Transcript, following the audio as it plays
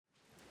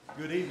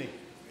Good evening.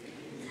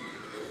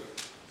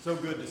 So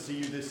good to see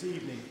you this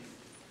evening.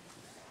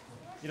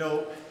 You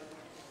know,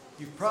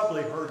 you've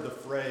probably heard the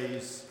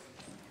phrase,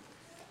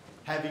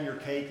 having your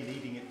cake and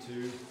eating it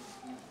too.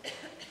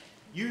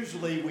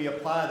 Usually we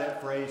apply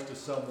that phrase to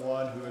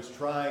someone who is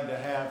trying to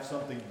have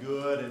something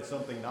good and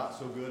something not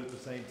so good at the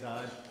same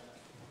time.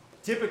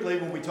 Typically,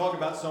 when we talk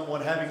about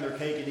someone having their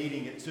cake and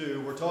eating it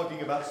too, we're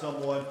talking about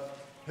someone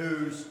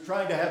who's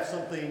trying to have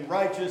something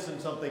righteous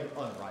and something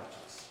unrighteous.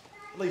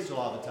 At least a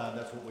lot of the time,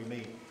 that's what we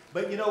mean.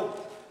 But you know,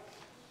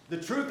 the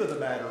truth of the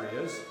matter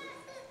is,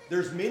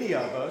 there's many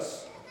of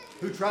us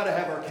who try to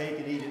have our cake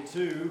and eat it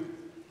too,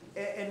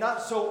 and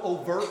not so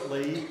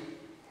overtly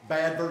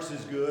bad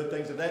versus good,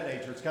 things of that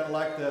nature. It's kind of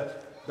like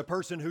the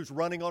person who's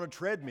running on a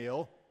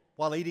treadmill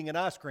while eating an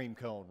ice cream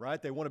cone,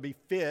 right? They want to be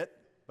fit,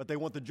 but they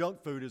want the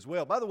junk food as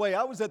well. By the way,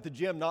 I was at the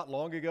gym not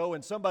long ago,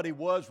 and somebody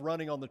was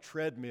running on the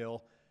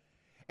treadmill,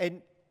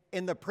 and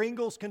in the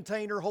Pringles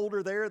container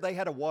holder there, they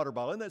had a water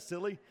bottle. Isn't that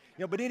silly?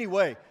 But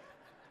anyway,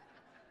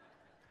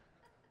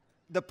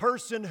 the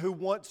person who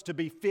wants to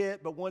be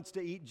fit but wants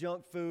to eat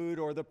junk food,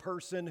 or the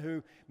person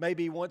who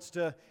maybe wants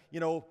to,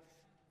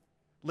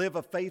 live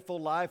a faithful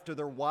life to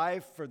their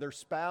wife or their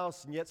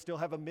spouse and yet still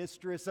have a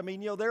mistress.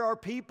 There are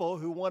people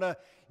who want to,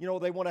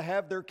 they want to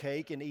have their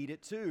cake and eat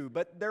it too.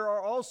 But there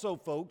are also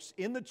folks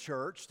in the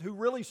church who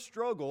really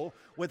struggle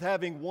with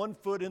having one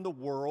foot in the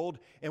world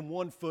and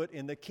one foot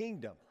in the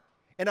kingdom.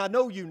 And I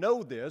know you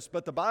know this,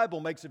 but the Bible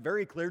makes it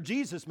very clear,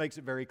 Jesus makes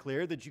it very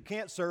clear, that you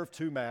can't serve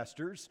two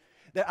masters,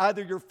 that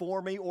either you're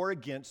for me or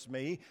against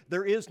me.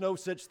 There is no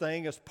such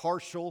thing as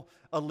partial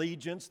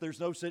allegiance. There's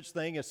no such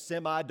thing as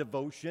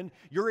semi-devotion.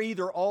 You're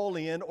either all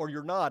in or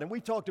you're not. And we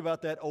talked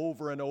about that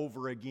over and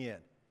over again.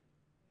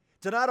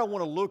 Tonight I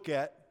want to look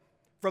at,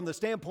 from the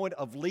standpoint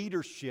of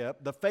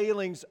leadership, the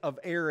failings of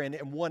Aaron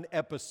in one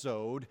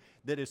episode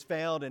that is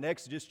found in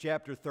Exodus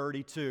chapter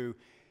 32.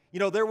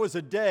 There was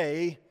a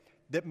day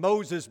that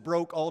Moses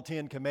broke all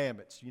 10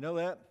 commandments. You know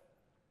that?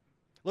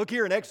 Look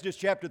here in Exodus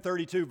chapter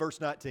 32, verse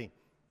 19.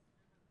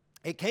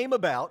 It came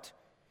about,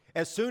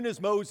 as soon as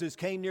Moses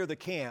came near the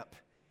camp,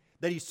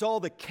 that he saw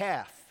the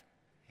calf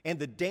and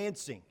the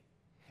dancing,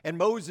 and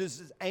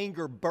Moses'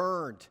 anger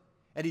burned,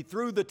 and he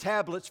threw the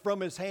tablets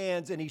from his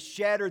hands, and he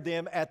shattered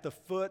them at the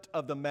foot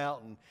of the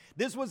mountain.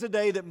 This was a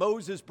day that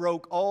Moses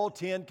broke all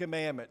 10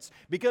 commandments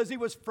because he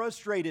was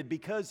frustrated,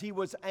 because he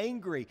was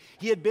angry.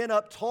 He had been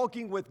up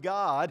talking with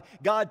God.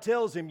 God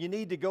tells him, you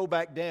need to go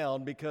back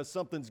down because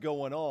something's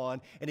going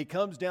on. And he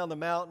comes down the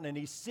mountain and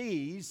he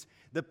sees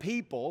the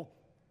people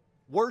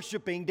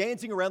worshiping,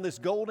 dancing around this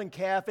golden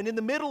calf. And in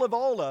the middle of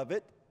all of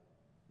it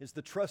is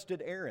the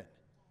trusted Aaron.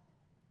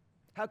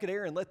 How could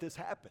Aaron let this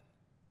happen?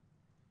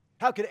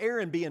 How could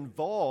Aaron be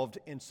involved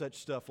in such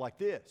stuff like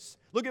this?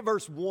 Look at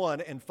verse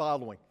 1 and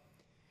following.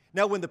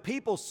 Now, when the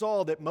people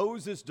saw that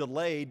Moses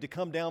delayed to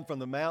come down from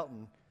the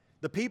mountain,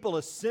 the people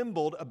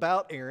assembled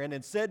about Aaron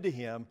and said to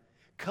him,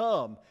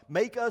 "Come,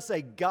 make us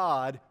a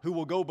god who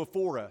will go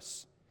before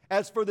us.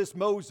 As for this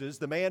Moses,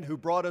 the man who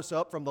brought us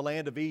up from the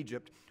land of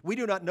Egypt, we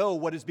do not know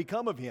what has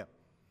become of him."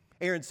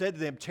 Aaron said to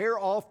them, "Tear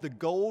off the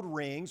gold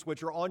rings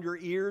which are on your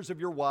ears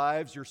of your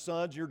wives, your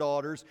sons, your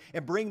daughters,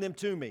 and bring them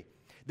to me."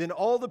 Then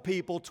all the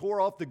people tore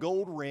off the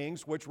gold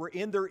rings which were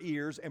in their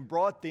ears and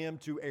brought them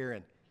to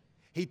Aaron.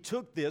 He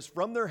took this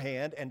from their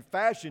hand and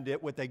fashioned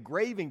it with a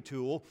graving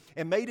tool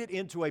and made it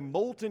into a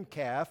molten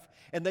calf.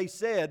 And they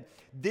said,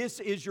 "This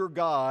is your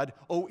God,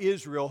 O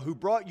Israel, who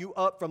brought you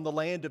up from the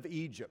land of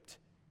Egypt."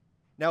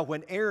 Now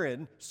when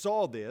Aaron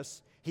saw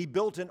this, he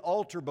built an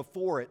altar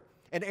before it.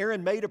 And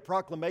Aaron made a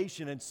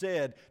proclamation and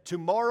said,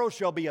 "Tomorrow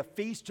shall be a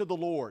feast to the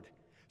Lord."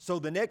 So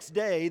the next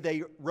day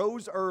they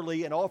rose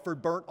early and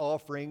offered burnt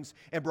offerings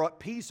and brought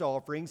peace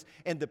offerings,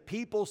 and the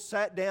people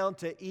sat down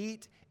to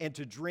eat and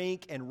to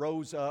drink and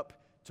rose up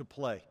to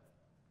play.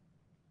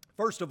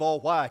 First of all,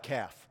 why a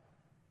calf?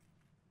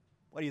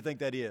 What do you think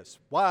that is?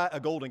 Why a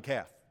golden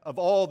calf? Of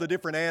all the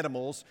different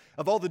animals,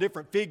 of all the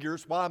different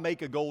figures, why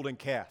make a golden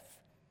calf?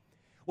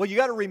 Well, you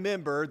got to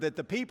remember that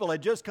the people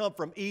had just come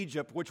from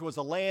Egypt, which was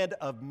a land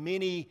of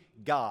many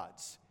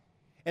gods.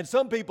 And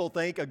some people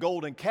think a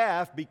golden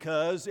calf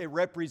because it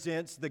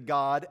represents the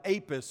god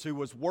Apis, who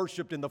was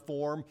worshipped in the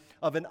form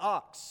of an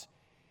ox.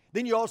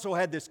 Then you also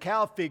had this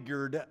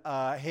cow-figured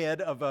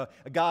head of a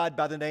god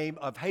by the name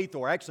of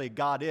Hathor, actually a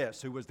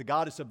goddess, who was the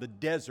goddess of the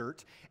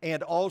desert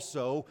and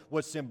also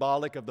was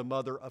symbolic of the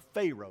mother of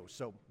Pharaoh.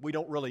 So we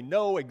don't really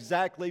know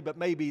exactly, but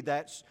maybe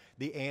that's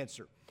the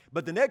answer.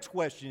 But the next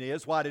question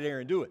is, why did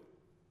Aaron do it?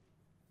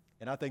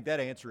 And I think that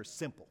answer is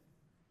simple.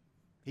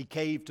 He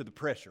caved to the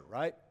pressure,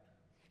 right?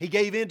 He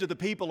gave in to the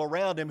people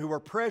around him who were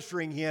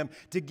pressuring him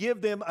to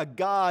give them a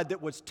God that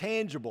was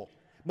tangible.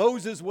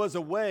 Moses was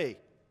away.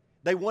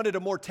 They wanted a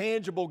more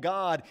tangible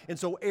God, and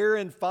so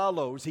Aaron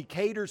follows. He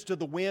caters to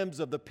the whims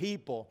of the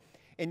people.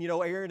 And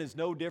Aaron is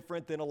no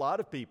different than a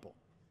lot of people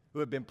who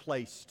have been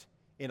placed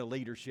in a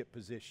leadership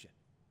position.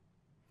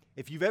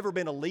 If you've ever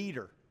been a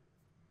leader,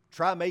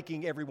 try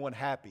making everyone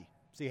happy.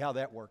 See how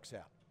that works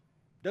out.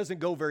 Doesn't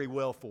go very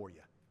well for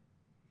you.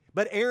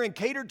 But Aaron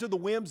catered to the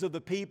whims of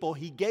the people.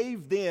 He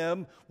gave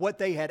them what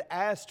they had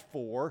asked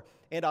for,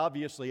 and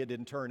obviously it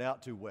didn't turn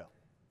out too well.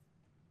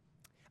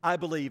 I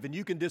believe, and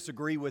you can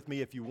disagree with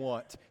me if you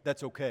want,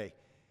 that's okay.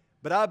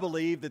 But I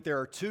believe that there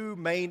are two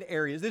main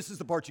areas. This is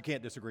the part you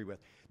can't disagree with.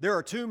 There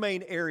are two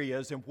main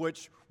areas in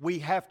which we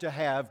have to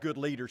have good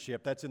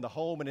leadership. That's in the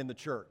home and in the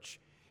church.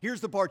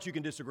 Here's the part you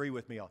can disagree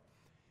with me on.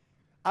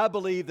 I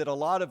believe that a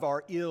lot of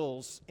our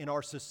ills in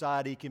our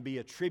society can be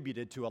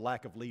attributed to a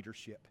lack of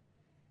leadership.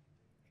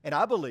 And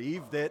I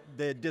believe that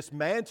the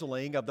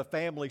dismantling of the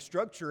family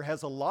structure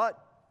has a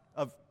lot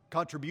of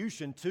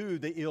contribution to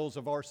the ills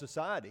of our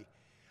society.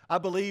 I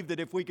believe that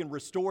if we can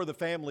restore the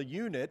family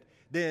unit,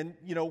 then,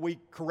 we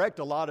correct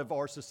a lot of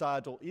our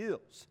societal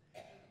ills.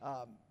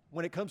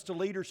 When it comes to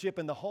leadership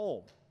in the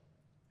home,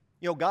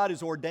 God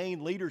has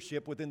ordained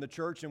leadership within the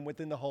church and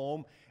within the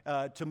home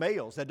to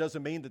males. That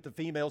doesn't mean that the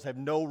females have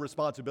no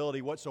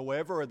responsibility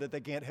whatsoever or that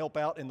they can't help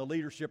out in the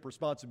leadership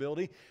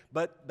responsibility,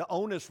 but the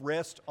onus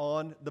rests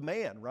on the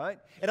man, right?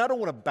 And I don't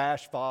want to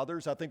bash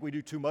fathers. I think we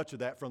do too much of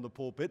that from the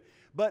pulpit,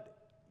 but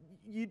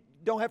you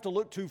don't have to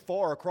look too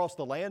far across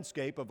the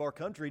landscape of our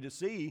country to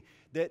see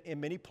that in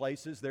many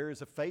places there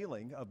is a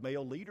failing of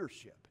male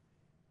leadership.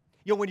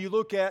 When you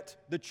look at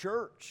the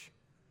church,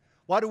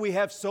 why do we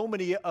have so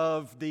many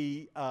of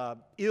the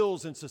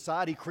ills in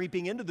society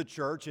creeping into the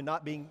church and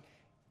not being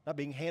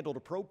handled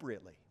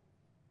appropriately?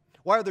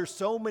 Why are there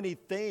so many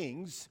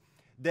things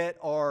that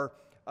are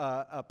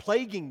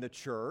plaguing the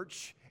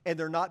church and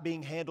they're not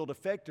being handled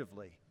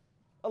effectively?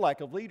 A lack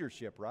of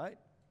leadership, right?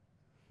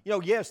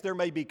 Yes, there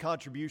may be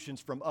contributions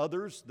from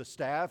others, the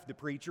staff, the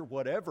preacher,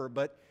 whatever,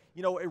 but,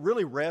 it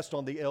really rests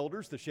on the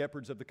elders, the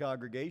shepherds of the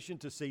congregation,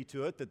 to see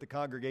to it that the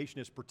congregation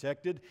is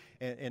protected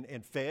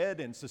and fed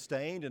and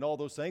sustained and all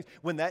those things.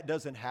 When that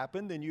doesn't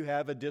happen, then you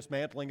have a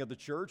dismantling of the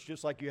church,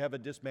 just like you have a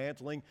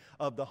dismantling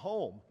of the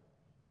home.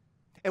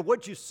 And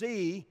what you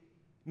see,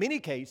 many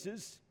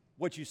cases,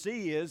 what you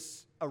see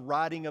is a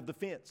riding of the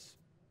fence,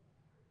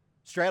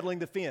 straddling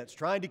the fence,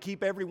 trying to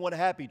keep everyone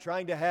happy,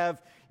 trying to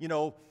have,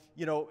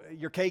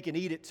 your cake and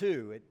eat it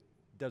too. It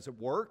doesn't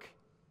work,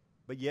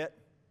 but yet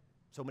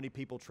so many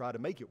people try to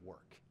make it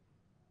work.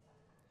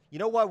 You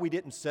know why we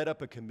didn't set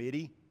up a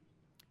committee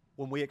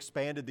when we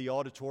expanded the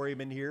auditorium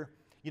in here?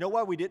 You know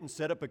why we didn't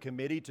set up a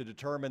committee to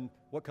determine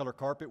what color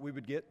carpet we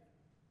would get?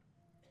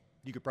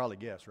 You could probably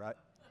guess, right?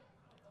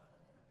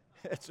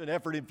 It's an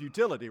effort in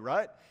futility,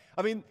 right?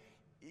 I mean,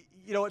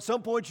 at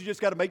some point you just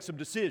got to make some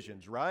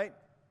decisions, right?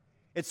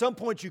 At some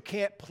point you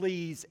can't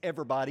please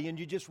everybody, and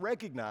you just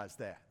recognize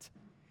that.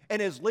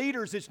 And as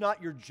leaders, it's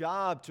not your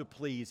job to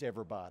please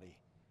everybody.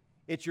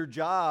 It's your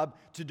job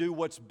to do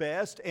what's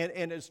best, and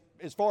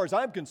as far as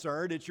I'm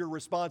concerned, it's your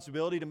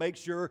responsibility to make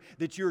sure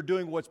that you're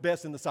doing what's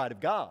best in the sight of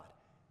God,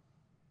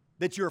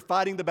 that you're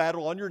fighting the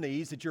battle on your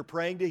knees, that you're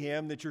praying to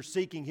Him, that you're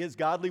seeking His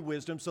godly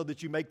wisdom so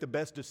that you make the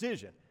best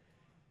decision.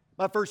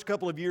 My first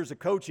couple of years of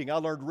coaching, I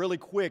learned really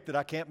quick that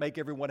I can't make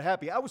everyone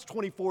happy. I was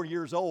 24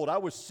 years old. I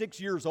was 6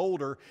 years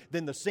older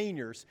than the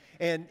seniors,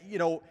 and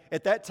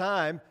at that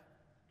time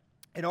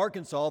in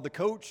Arkansas, the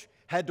coach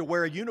had to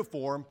wear a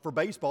uniform for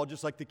baseball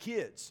just like the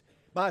kids.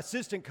 My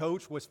assistant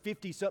coach was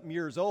 50-something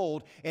years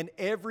old, and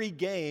every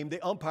game,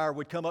 the umpire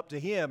would come up to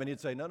him, and he'd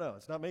say, no,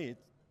 it's not me.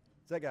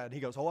 It's that guy. And he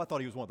goes, I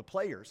thought he was one of the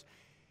players.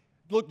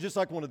 Looked just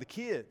like one of the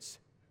kids.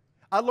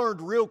 I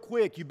learned real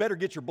quick, you better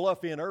get your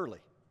bluff in early.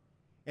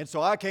 And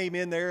so I came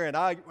in there, and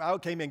I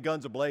came in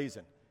guns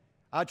a-blazing.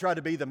 I tried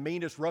to be the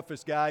meanest,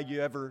 roughest guy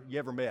you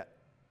ever met.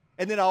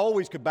 And then I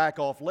always could back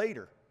off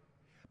later.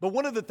 But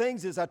one of the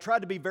things is I tried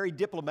to be very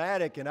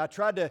diplomatic, and I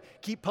tried to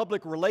keep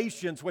public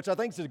relations, which I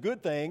think is a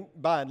good thing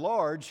by and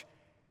large.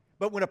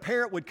 But when a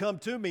parent would come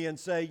to me and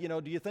say,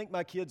 do you think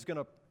my kid's going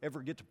to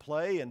ever get to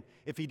play? And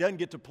if he doesn't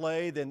get to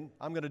play, then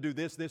I'm going to do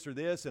this, this, or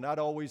this. And I'd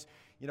always,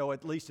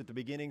 at least at the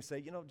beginning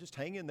say, just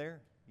hang in there.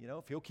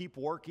 If he'll keep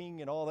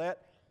working and all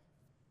that.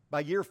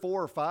 By year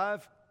 4 or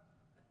 5,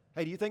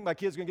 hey, do you think my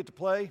kid's going to get to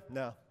play?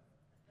 No,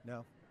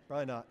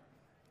 probably not.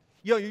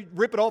 You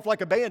rip it off like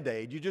a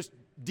Band-Aid. You just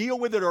deal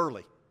with it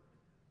early.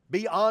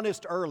 Be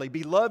honest early.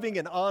 Be loving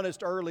and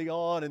honest early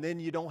on, and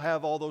then you don't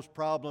have all those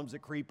problems that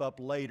creep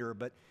up later.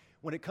 But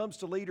when it comes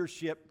to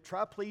leadership,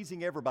 try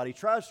pleasing everybody.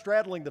 Try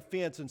straddling the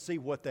fence and see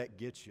what that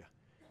gets you.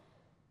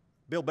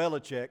 Bill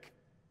Belichick,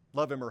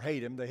 love him or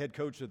hate him, the head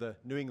coach of the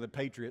New England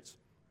Patriots,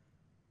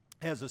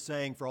 has a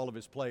saying for all of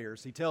his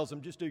players. He tells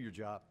them, just do your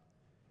job.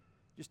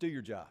 Just do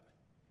your job.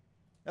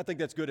 I think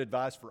that's good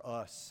advice for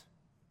us.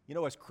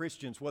 As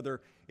Christians,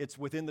 whether it's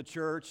within the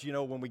church,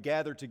 when we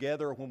gather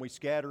together or when we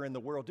scatter in the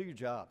world, do your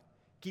job.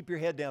 Keep your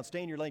head down,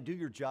 stay in your lane, do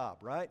your job,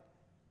 right?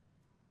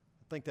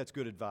 I think that's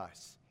good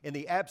advice. In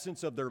the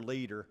absence of their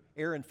leader,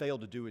 Aaron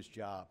failed to do his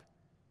job.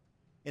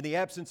 In the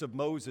absence of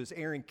Moses,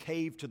 Aaron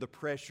caved to the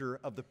pressure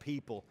of the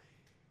people,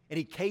 and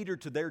he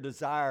catered to their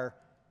desire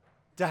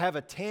to have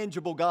a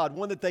tangible God,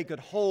 one that they could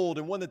hold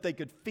and one that they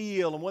could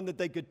feel and one that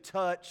they could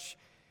touch.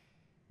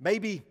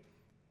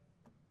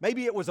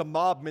 Maybe it was a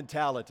mob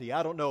mentality.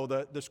 I don't know.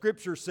 The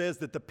scripture says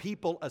that the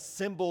people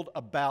assembled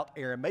about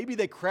Aaron. Maybe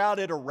they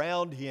crowded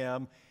around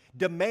him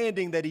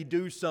demanding that he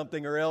do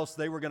something or else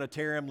they were going to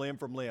tear him limb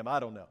from limb. I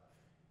don't know.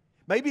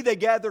 Maybe they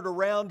gathered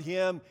around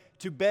him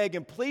to beg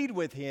and plead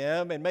with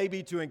him and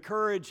maybe to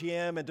encourage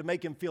him and to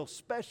make him feel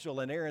special.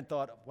 And Aaron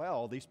thought,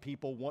 wow, these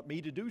people want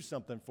me to do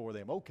something for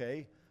them.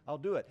 Okay, I'll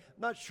do it.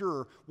 I'm not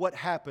sure what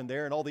happened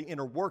there and all the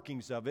inner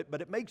workings of it,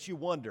 but it makes you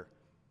wonder.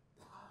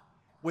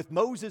 With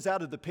Moses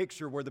out of the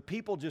picture, were the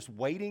people just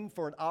waiting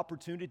for an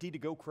opportunity to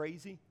go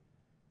crazy?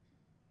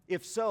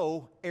 If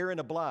so, Aaron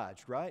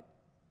obliged, right?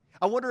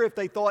 I wonder if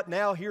they thought,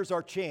 now here's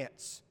our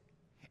chance.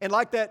 And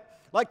like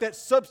that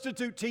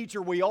substitute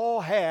teacher we all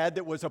had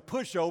that was a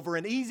pushover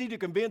and easy to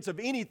convince of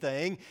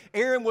anything,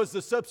 Aaron was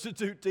the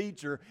substitute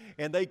teacher,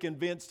 and they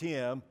convinced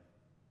him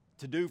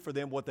to do for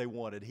them what they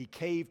wanted. He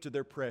caved to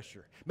their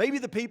pressure. Maybe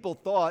the people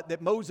thought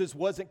that Moses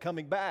wasn't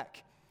coming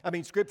back. I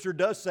mean, Scripture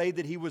does say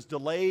that he was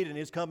delayed in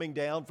his coming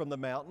down from the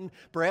mountain.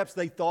 Perhaps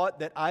they thought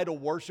that idol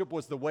worship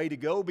was the way to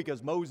go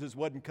because Moses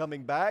wasn't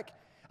coming back.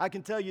 I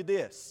can tell you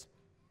this,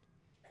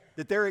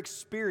 that their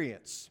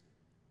experience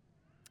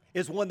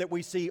is one that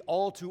we see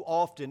all too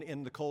often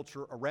in the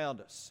culture around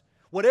us.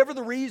 Whatever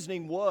the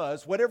reasoning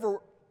was,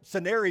 whatever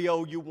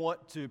scenario you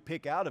want to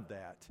pick out of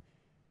that,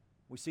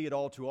 we see it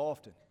all too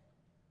often.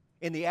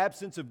 In the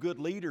absence of good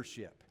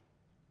leadership,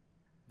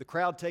 the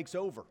crowd takes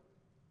over,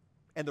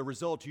 and the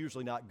result's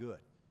usually not good.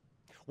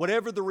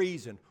 Whatever the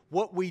reason,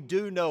 what we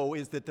do know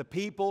is that the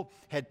people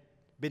had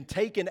been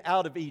taken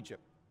out of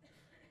Egypt.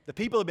 The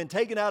people had been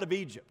taken out of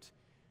Egypt,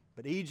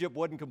 but Egypt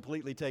wasn't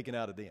completely taken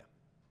out of them.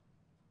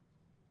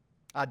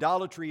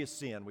 Idolatry is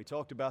sin. We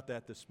talked about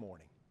that this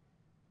morning.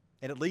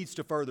 And it leads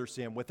to further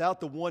sin. Without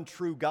the one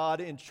true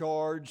God in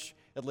charge,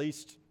 at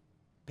least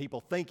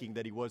people thinking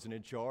that he wasn't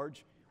in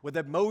charge, with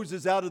that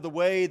Moses out of the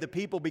way, the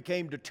people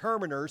became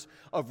determiners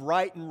of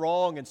right and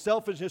wrong, and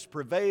selfishness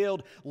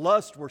prevailed,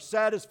 lust were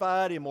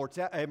satisfied,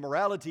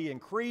 immorality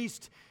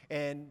increased,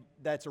 and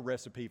that's a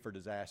recipe for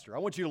disaster. I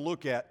want you to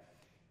look at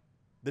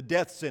the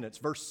death sentence,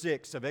 verse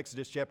 6 of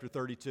Exodus chapter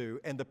 32.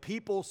 And the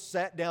people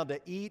sat down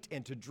to eat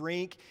and to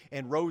drink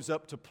and rose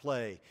up to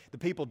play. The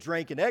people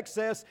drank in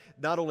excess.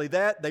 Not only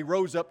that, they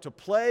rose up to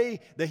play.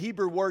 The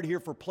Hebrew word here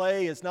for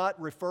play is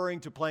not referring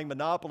to playing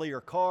Monopoly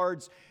or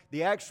cards.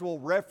 The actual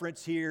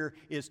reference here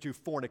is to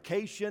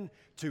fornication,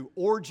 to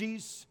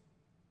orgies,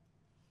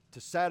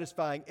 to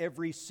satisfying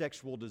every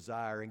sexual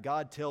desire. And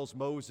God tells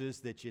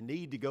Moses that you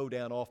need to go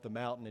down off the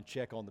mountain and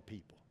check on the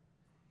people.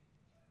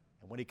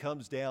 And when he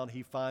comes down,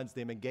 he finds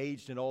them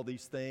engaged in all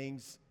these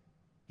things.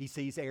 He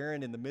sees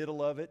Aaron in the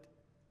middle of it.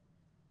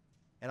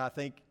 And I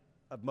think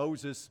of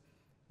Moses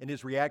and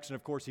his reaction.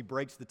 Of course, he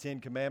breaks the 10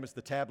 Commandments,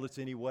 the tablets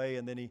anyway,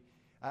 and then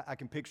I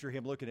can picture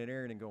him looking at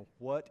Aaron and going,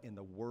 what in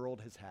the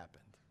world has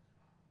happened?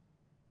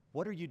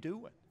 What are you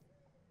doing?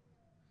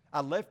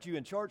 I left you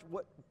in charge.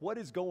 What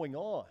is going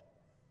on?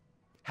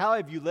 How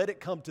have you let it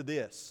come to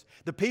this?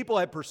 The people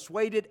had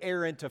persuaded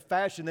Aaron to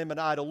fashion them an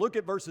idol. Look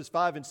at verses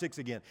 5 and 6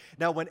 again.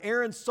 Now, when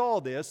Aaron saw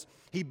this,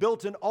 he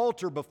built an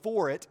altar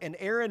before it, and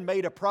Aaron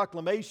made a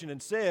proclamation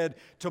and said,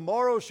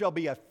 tomorrow shall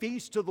be a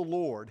feast to the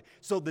Lord.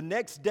 So the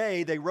next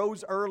day they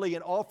rose early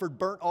and offered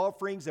burnt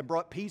offerings and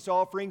brought peace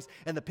offerings,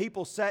 and the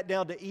people sat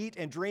down to eat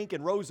and drink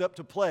and rose up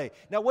to play.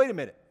 Now, wait a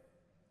minute.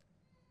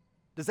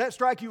 Does that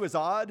strike you as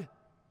odd,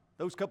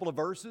 those couple of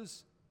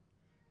verses?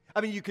 I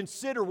mean, you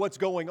consider what's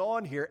going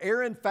on here.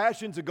 Aaron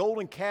fashions a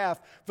golden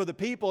calf for the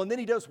people, and then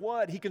he does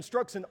what? He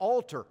constructs an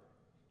altar.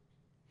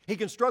 He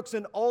constructs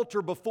an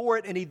altar before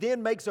it, and he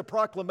then makes a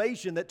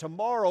proclamation that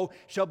tomorrow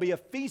shall be a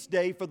feast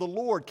day for the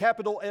Lord,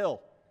 capital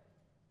L.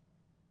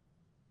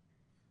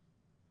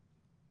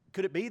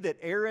 Could it be that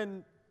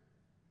Aaron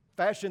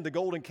fashioned the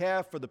golden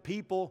calf for the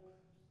people,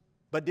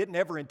 but didn't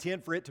ever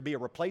intend for it to be a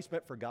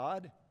replacement for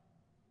God?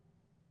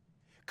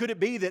 Could it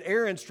be that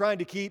Aaron's trying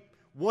to keep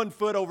 1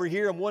 foot over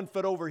here and 1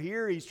 foot over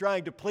here? He's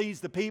trying to please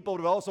the people,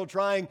 but also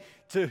trying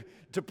to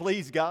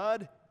please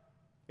God?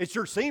 It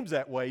sure seems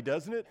that way,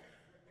 doesn't it?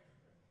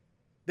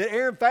 That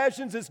Aaron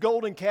fashions this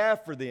golden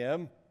calf for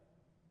them.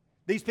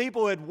 These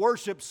people had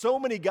worshiped so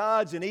many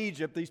gods in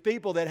Egypt, these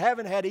people that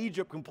haven't had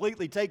Egypt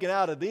completely taken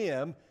out of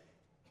them.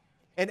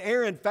 And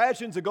Aaron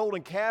fashions a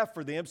golden calf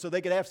for them so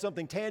they could have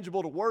something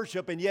tangible to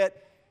worship, and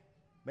yet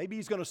maybe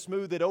he's going to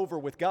smooth it over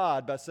with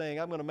God by saying,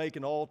 I'm going to make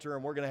an altar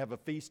and we're going to have a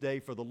feast day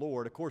for the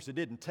Lord. Of course, it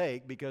didn't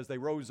take because they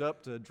rose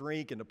up to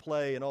drink and to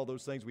play and all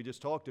those things we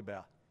just talked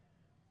about.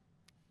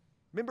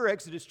 Remember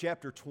Exodus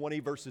chapter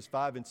 20, verses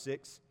 5 and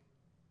 6?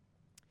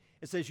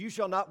 It says, you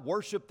shall not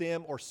worship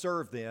them or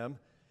serve them,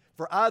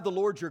 for I, the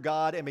Lord your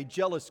God, am a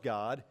jealous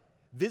God,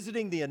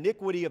 visiting the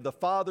iniquity of the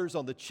fathers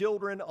on the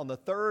children, on the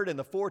third and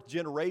the fourth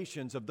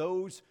generations of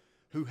those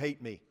who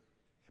hate me,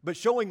 but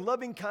showing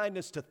loving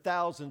kindness to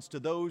thousands, to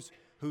those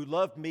who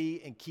love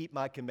me and keep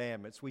my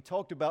commandments. We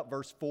talked about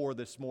verse 4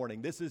 this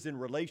morning. This is in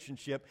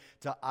relationship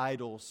to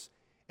idols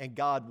and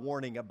God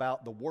warning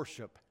about the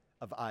worship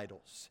of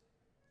idols.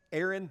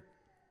 Aaron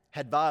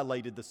had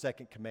violated the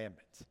second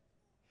commandment.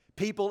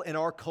 People in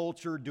our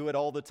culture do it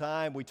all the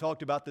time. We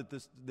talked about that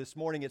this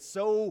morning. It's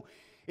so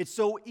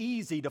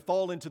easy to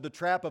fall into the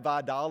trap of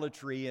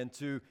idolatry and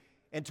to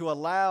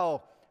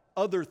allow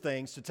other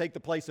things to take the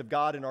place of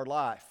God in our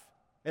life.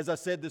 As I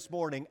said this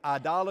morning,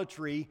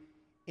 idolatry,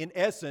 in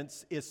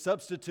essence, is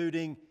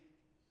substituting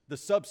the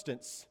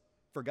substance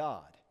for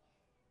God.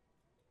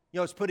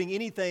 It's putting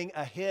anything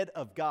ahead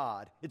of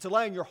God. It's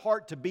allowing your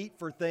heart to beat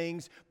for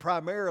things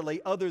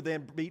primarily other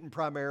than beating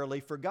primarily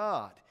for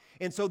God.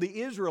 And so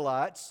the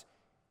Israelites,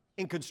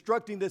 in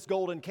constructing this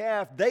golden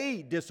calf,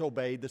 they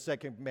disobeyed the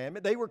second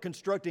commandment. They were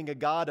constructing a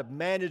God of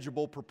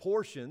manageable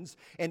proportions,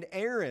 and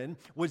Aaron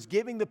was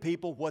giving the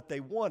people what they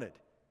wanted.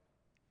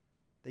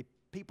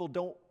 People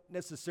don't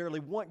necessarily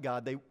want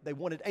God. They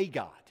wanted a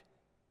God.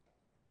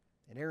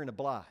 And Aaron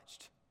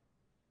obliged.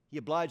 He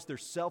obliged their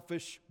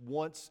selfish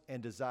wants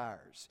and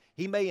desires.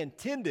 He may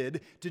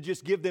intended to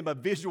just give them a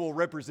visual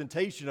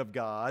representation of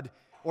God,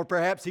 or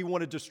perhaps he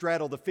wanted to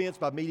straddle the fence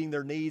by meeting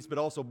their needs, but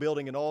also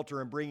building an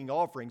altar and bringing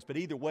offerings. But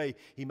either way,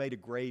 he made a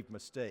grave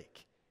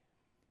mistake.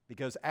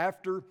 Because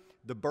after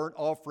the burnt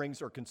offerings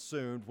are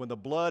consumed, when the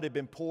blood had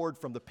been poured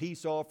from the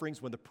peace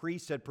offerings, when the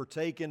priests had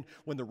partaken,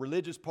 when the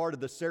religious part of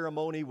the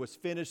ceremony was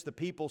finished, the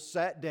people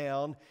sat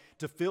down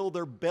to fill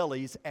their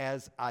bellies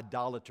as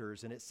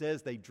idolaters. And it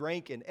says they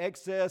drank in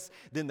excess,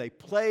 then they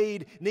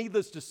played.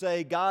 Needless to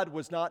say, God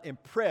was not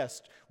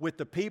impressed with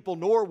the people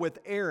nor with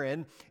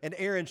Aaron, and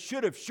Aaron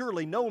should have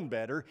surely known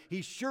better.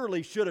 He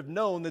surely should have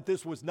known that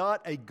this was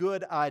not a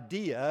good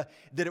idea,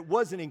 that it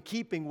wasn't in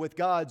keeping with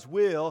God's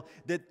will,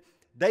 that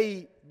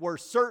they were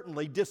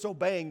certainly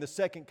disobeying the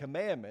second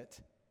commandment.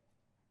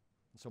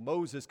 And so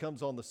Moses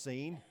comes on the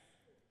scene.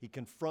 He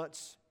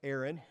confronts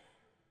Aaron.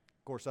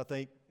 Of course, I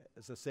think,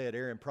 as I said,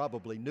 Aaron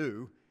probably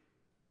knew.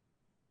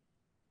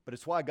 But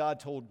it's why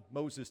God told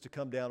Moses to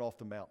come down off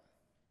the mountain.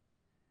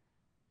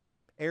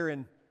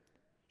 Aaron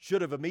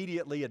should have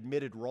immediately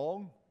admitted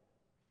wrong.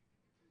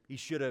 He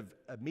should have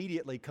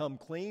immediately come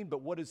clean.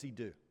 But what does he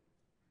do?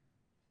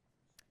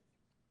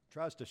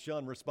 Tries to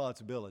shun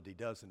responsibility,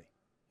 doesn't he?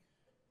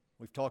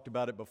 We've talked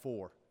about it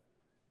before.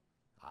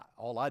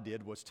 All I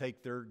did was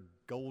take their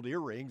gold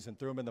earrings and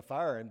threw them in the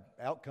fire, and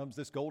out comes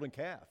this golden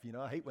calf.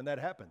 I hate when that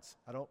happens.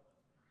 I don't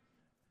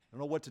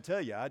know what to tell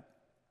you. I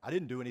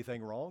didn't do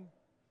anything wrong.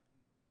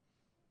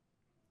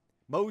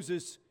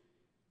 Moses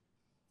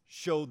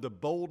showed the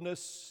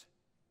boldness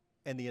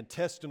and the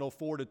intestinal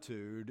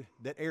fortitude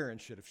that Aaron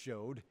should have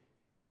showed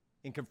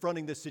in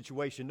confronting this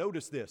situation.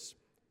 Notice this,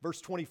 verse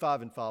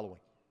 25 and following.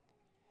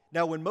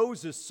 Now, when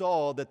Moses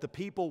saw that the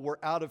people were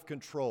out of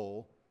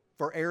control,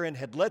 for Aaron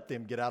had let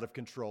them get out of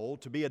control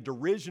to be a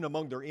derision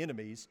among their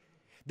enemies,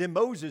 then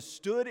Moses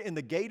stood in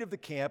the gate of the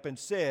camp and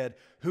said,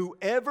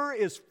 "Whoever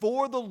is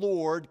for the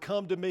Lord,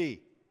 come to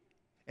me."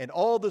 And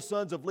all the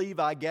sons of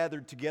Levi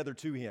gathered together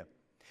to him.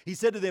 He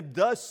said to them,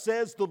 "Thus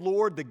says the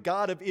Lord, the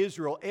God of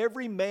Israel,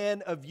 every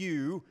man of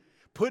you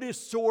put his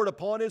sword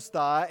upon his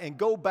thigh and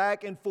go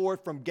back and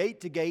forth from gate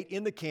to gate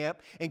in the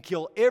camp and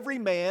kill every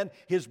man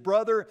his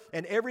brother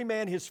and every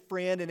man his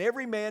friend and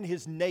every man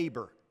his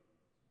neighbor."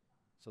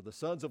 So the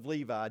sons of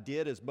Levi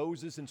did as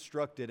Moses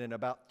instructed, and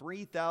about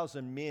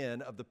 3,000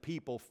 men of the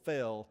people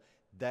fell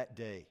that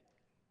day.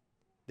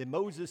 Then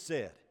Moses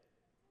said,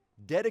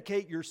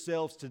 "Dedicate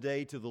yourselves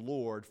today to the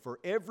Lord, for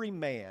every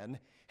man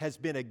has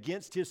been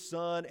against his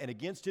son and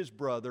against his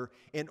brother,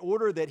 in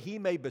order that he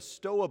may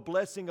bestow a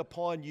blessing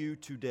upon you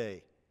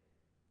today."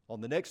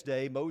 On the next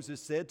day, Moses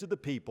said to the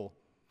people,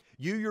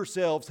 "You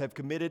yourselves have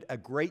committed a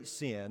great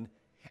sin,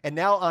 and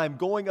now I am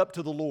going up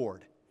to the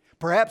Lord.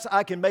 Perhaps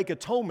I can make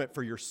atonement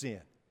for your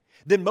sin."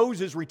 Then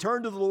Moses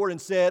returned to the Lord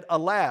and said,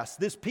 "Alas,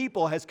 this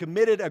people has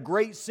committed a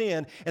great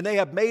sin, and they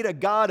have made a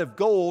god of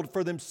gold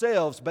for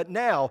themselves. But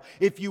now,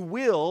 if you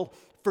will,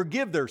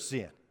 forgive their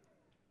sin.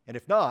 And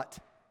if not,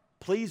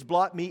 please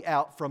blot me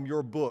out from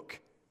your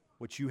book,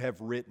 which you have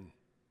written."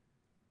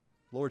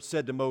 The Lord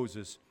said to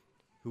Moses,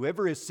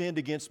 "Whoever has sinned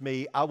against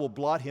me, I will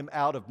blot him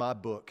out of my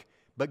book.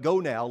 But go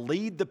now,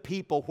 lead the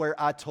people where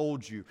I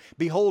told you.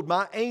 Behold,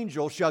 my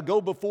angel shall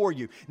go before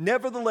you.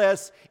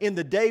 Nevertheless, in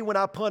the day when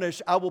I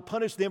will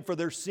punish them for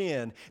their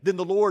sin." Then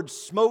the Lord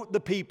smote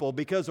the people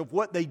because of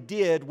what they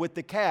did with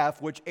the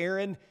calf which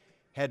Aaron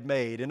had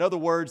made. In other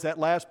words, that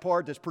last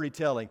part, that's pretty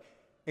telling.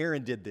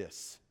 Aaron did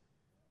this.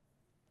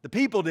 The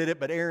people did it,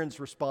 but Aaron's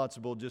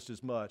responsible just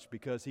as much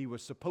because he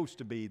was supposed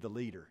to be the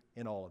leader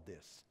in all of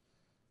this.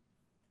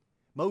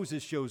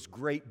 Moses shows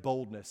great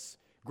boldness,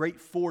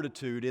 great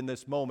fortitude in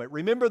this moment.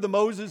 Remember the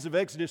Moses of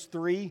Exodus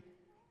 3?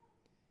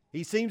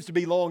 He seems to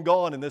be long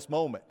gone in this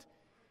moment.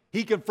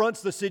 He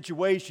confronts the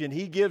situation.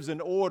 He gives an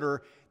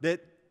order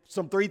that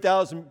some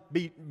 3,000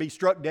 be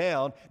struck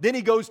down. Then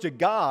he goes to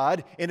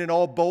God and in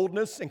all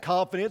boldness and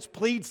confidence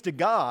pleads to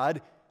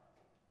God,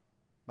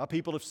 "My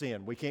people have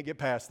sinned. We can't get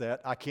past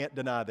that. I can't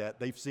deny that.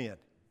 They've sinned.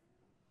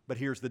 But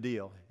here's the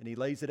deal." And he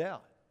lays it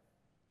out.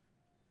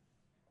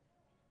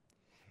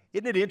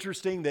 Isn't it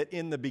interesting that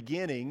in the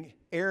beginning,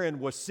 Aaron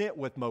was sent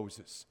with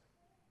Moses?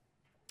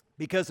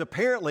 Because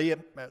apparently,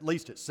 at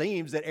least it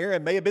seems, that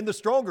Aaron may have been the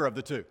stronger of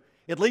the two,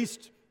 at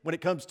least when it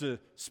comes to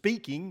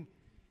speaking.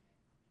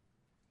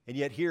 And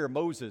yet here,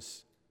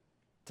 Moses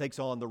takes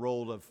on the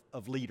role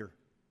of leader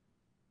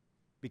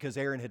because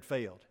Aaron had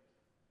failed.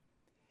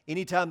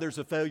 Anytime there's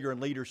a failure in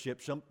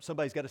leadership,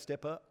 somebody's got to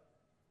step up.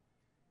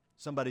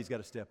 Somebody's got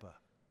to step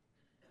up.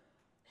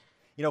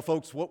 You know,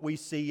 folks, what we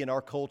see in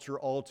our culture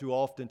all too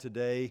often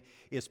today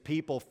is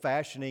people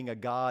fashioning a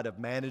God of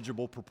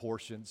manageable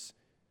proportions.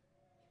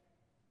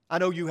 I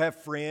know you have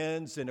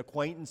friends and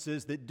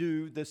acquaintances that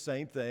do the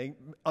same thing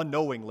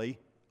unknowingly.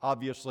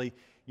 Obviously,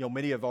 you know,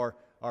 many of our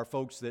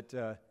folks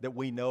that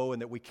we know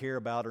and that we care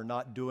about are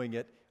not doing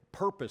it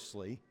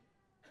purposely.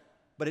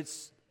 But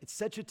it's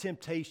such a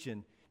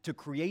temptation to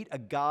create a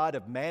God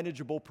of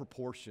manageable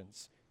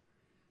proportions.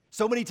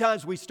 So many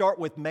times we start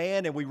with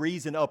man and we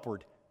reason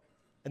upward.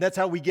 And that's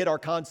how we get our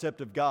concept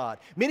of God.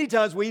 Many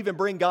times we even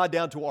bring God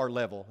down to our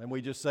level and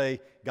we just say,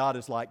 God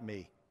is like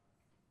me.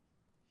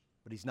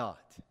 But He's not.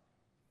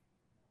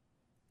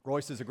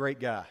 Royce is a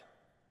great guy.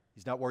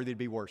 He's not worthy to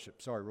be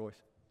worshiped. Sorry,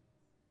 Royce.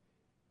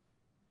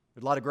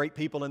 There's a lot of great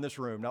people in this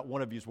room. Not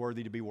one of you is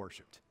worthy to be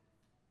worshiped.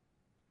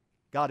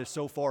 God is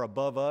so far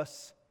above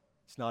us,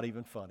 it's not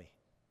even funny.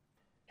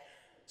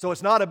 So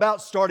it's not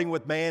about starting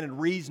with man and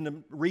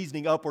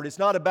reasoning upward. It's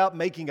not about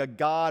making a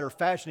God or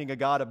fashioning a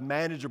God of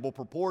manageable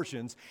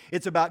proportions.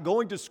 It's about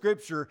going to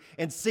Scripture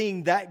and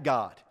seeing that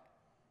God,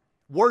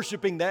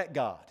 worshiping that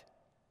God,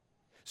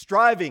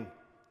 striving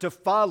to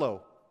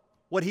follow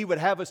what He would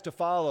have us to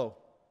follow.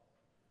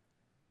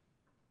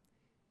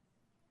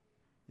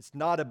 It's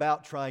not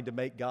about trying to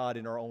make God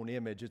in our own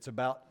image. It's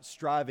about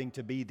striving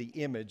to be the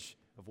image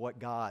of what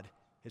God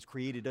has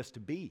created us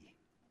to be.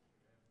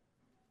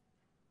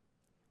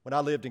 When I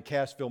lived in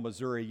Cassville,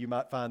 Missouri, you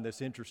might find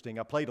this interesting.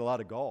 I played a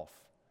lot of golf.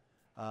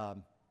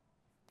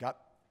 Got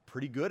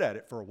pretty good at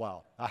it for a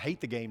while. I hate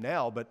the game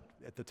now, but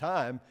at the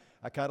time,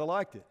 I kind of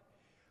liked it.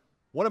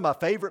 One of my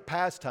favorite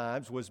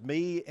pastimes was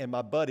me and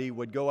my buddy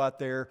would go out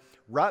there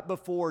right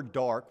before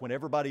dark when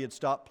everybody had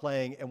stopped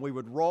playing, and we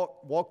would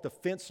walk the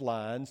fence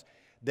lines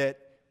that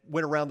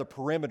went around the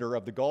perimeter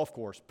of the golf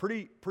course.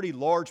 Pretty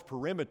large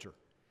perimeter.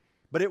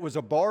 But it was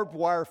a barbed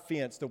wire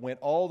fence that went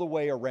all the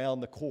way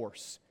around the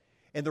course.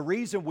 And the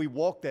reason we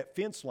walked that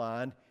fence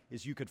line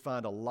is you could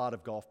find a lot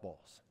of golf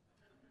balls.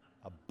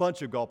 A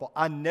bunch of golf balls.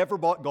 I never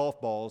bought golf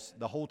balls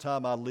the whole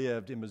time I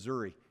lived in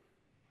Missouri.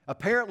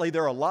 Apparently,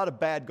 there are a lot of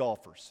bad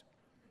golfers.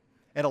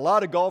 And a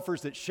lot of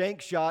golfers that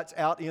shank shots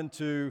out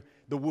into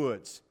the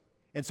woods.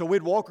 And so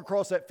we'd walk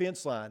across that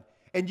fence line,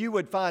 and you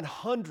would find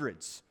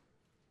hundreds.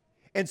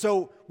 And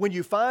so when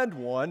you find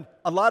one,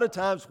 a lot of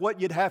times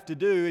what you'd have to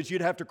do is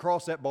you'd have to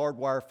cross that barbed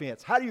wire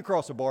fence. How do you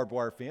cross a barbed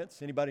wire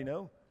fence? Anybody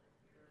know?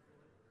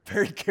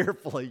 Very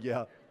carefully,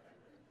 yeah.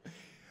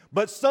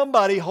 But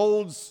somebody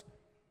holds,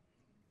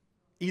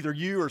 either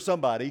you or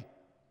somebody,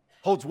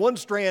 holds one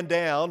strand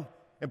down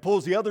and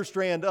pulls the other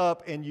strand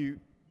up, and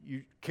you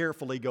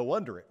carefully go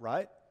under it,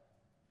 right?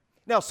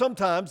 Now,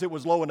 sometimes it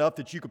was low enough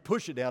that you could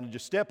push it down and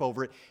just step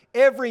over it.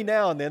 Every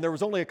now and then, there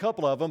was only a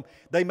couple of them,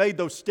 they made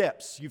those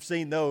steps. You've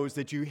seen those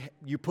that you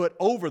put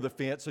over the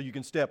fence so you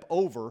can step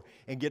over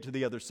and get to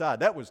the other side.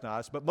 That was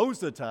nice, but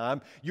most of the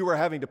time, you were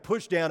having to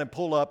push down and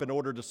pull up in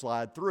order to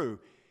slide through.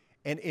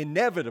 And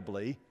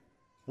inevitably,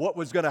 what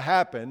was going to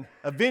happen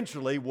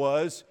eventually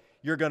was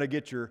you're going to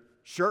get your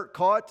shirt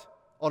caught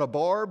on a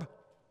barb,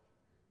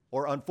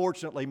 or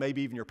unfortunately,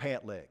 maybe even your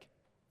pant leg.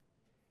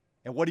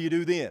 And what do you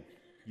do then?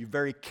 You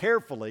very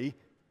carefully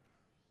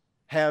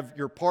have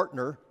your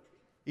partner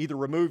either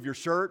remove your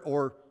shirt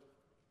or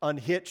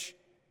unhitch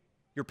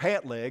your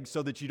pant leg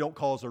so that you don't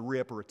cause a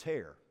rip or a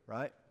tear,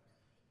 right?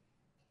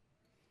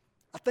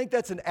 I think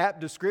that's an apt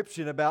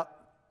description about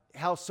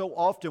how so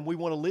often we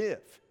want to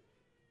live.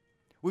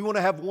 We want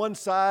to have one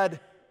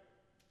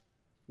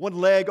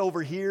leg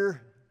over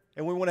here,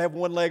 and we want to have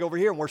one leg over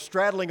here, and we're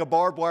straddling a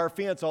barbed wire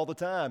fence all the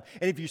time.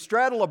 And if you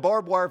straddle a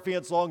barbed wire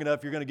fence long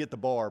enough, you're going to get the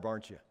barb,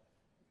 aren't you?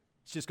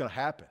 It's just going to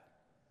happen.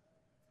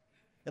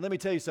 And let me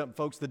tell you something,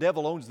 folks. The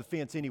devil owns the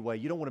fence anyway.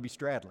 You don't want to be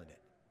straddling it.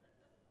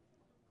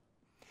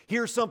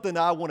 Here's something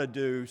I want to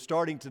do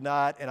starting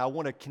tonight, and I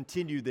want to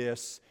continue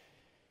this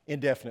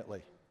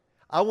indefinitely.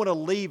 I want to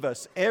leave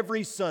us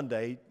every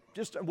Sunday.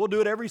 We'll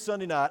do it every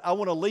Sunday night. I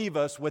want to leave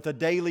us with a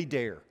daily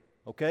dare,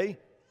 okay?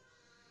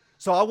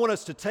 So I want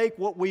us to take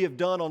what we have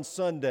done on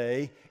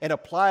Sunday and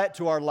apply it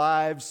to our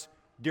lives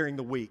during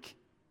the week.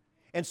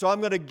 And so I'm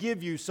going to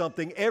give you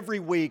something every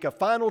week, a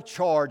final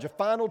charge, a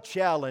final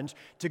challenge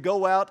to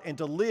go out and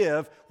to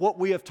live what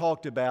we have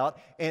talked about.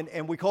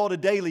 And we call it a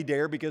daily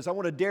dare because I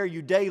want to dare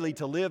you daily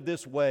to live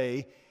this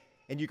way.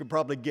 And you can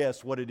probably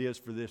guess what it is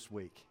for this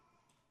week.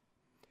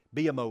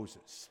 Be a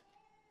Moses.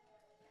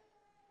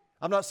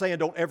 I'm not saying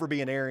don't ever be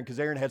an Aaron, because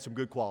Aaron had some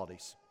good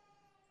qualities.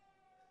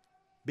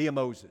 Be a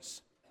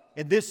Moses.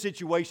 In this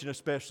situation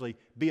especially,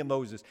 be a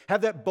Moses.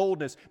 Have that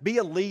boldness. Be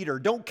a leader.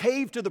 Don't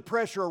cave to the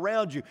pressure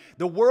around you.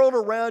 The world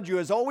around you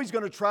is always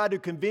going to try to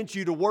convince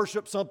you to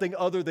worship something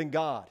other than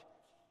God.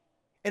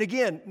 And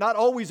again, not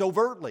always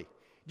overtly.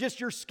 Just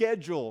your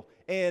schedule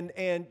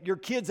and your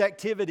kids'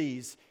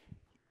 activities.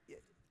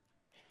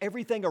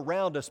 Everything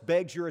around us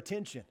begs your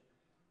attention.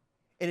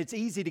 And it's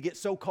easy to get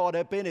so caught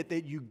up in it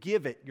that you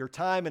give it your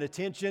time and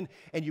attention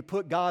and you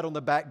put God on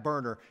the back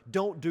burner.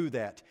 Don't do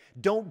that.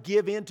 Don't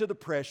give in to the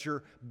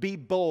pressure. Be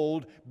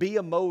bold, be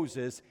a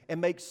Moses,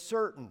 and make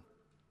certain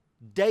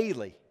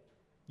daily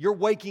you're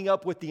waking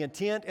up with the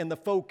intent and the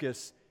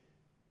focus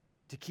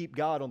to keep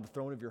God on the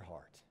throne of your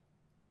heart.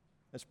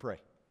 Let's pray.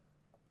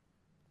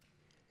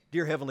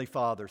 Dear Heavenly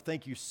Father,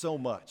 thank you so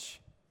much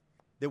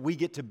that we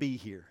get to be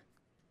here,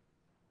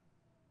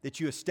 that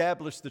you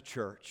established the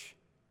church,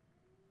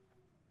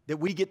 that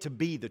we get to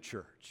be the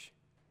church.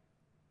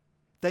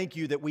 Thank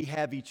you that we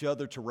have each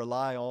other to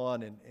rely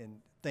on, and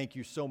thank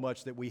you so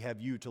much that we have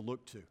you to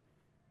look to.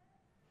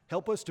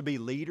 Help us to be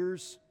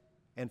leaders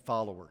and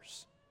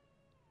followers.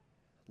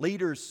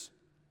 Leaders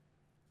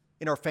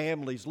in our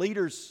families,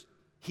 leaders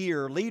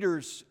here,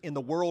 leaders in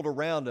the world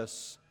around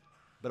us,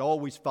 but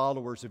always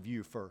followers of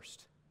you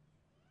first.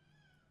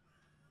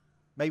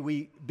 May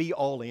we be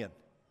all in,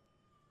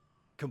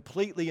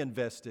 completely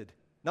invested,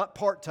 not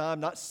part-time,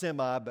 not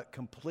semi, but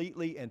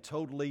completely and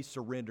totally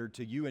surrendered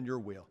to you and your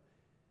will.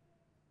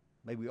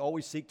 May we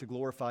always seek to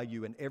glorify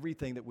you in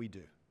everything that we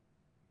do.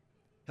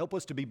 Help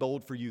us to be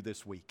bold for you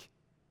this week.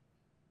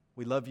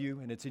 We love you,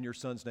 and it's in your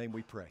Son's name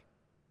we pray.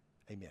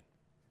 Amen.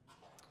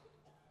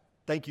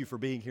 Thank you for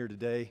being here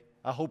today.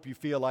 I hope you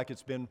feel like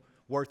it's been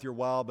worth your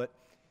while, but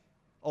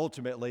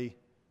ultimately,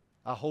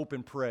 I hope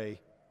and pray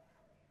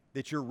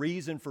that your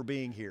reason for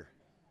being here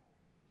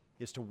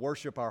is to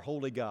worship our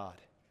holy God,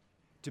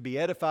 to be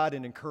edified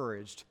and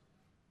encouraged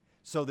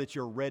so that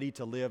you're ready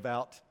to live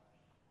out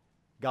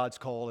God's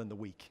call in the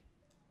week.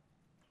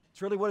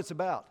 It's really what it's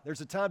about.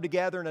 There's a time to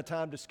gather and a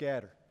time to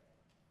scatter.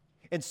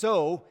 And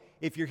so,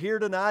 if you're here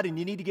tonight and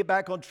you need to get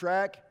back on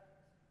track,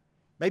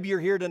 maybe you're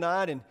here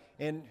tonight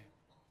and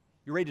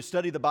you're ready to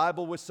study the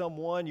Bible with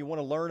someone, you want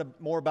to learn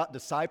more about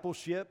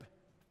discipleship.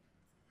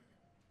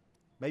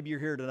 Maybe you're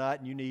here tonight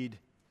and you need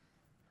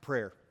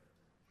prayer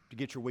to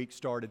get your week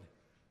started.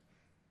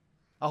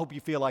 I hope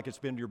you feel like it's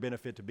been to your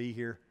benefit to be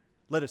here.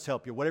 Let us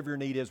help you, whatever your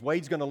need is.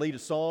 Wade's going to lead a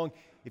song.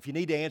 If you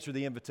need to answer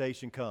the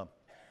invitation, come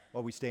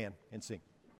while we stand and sing.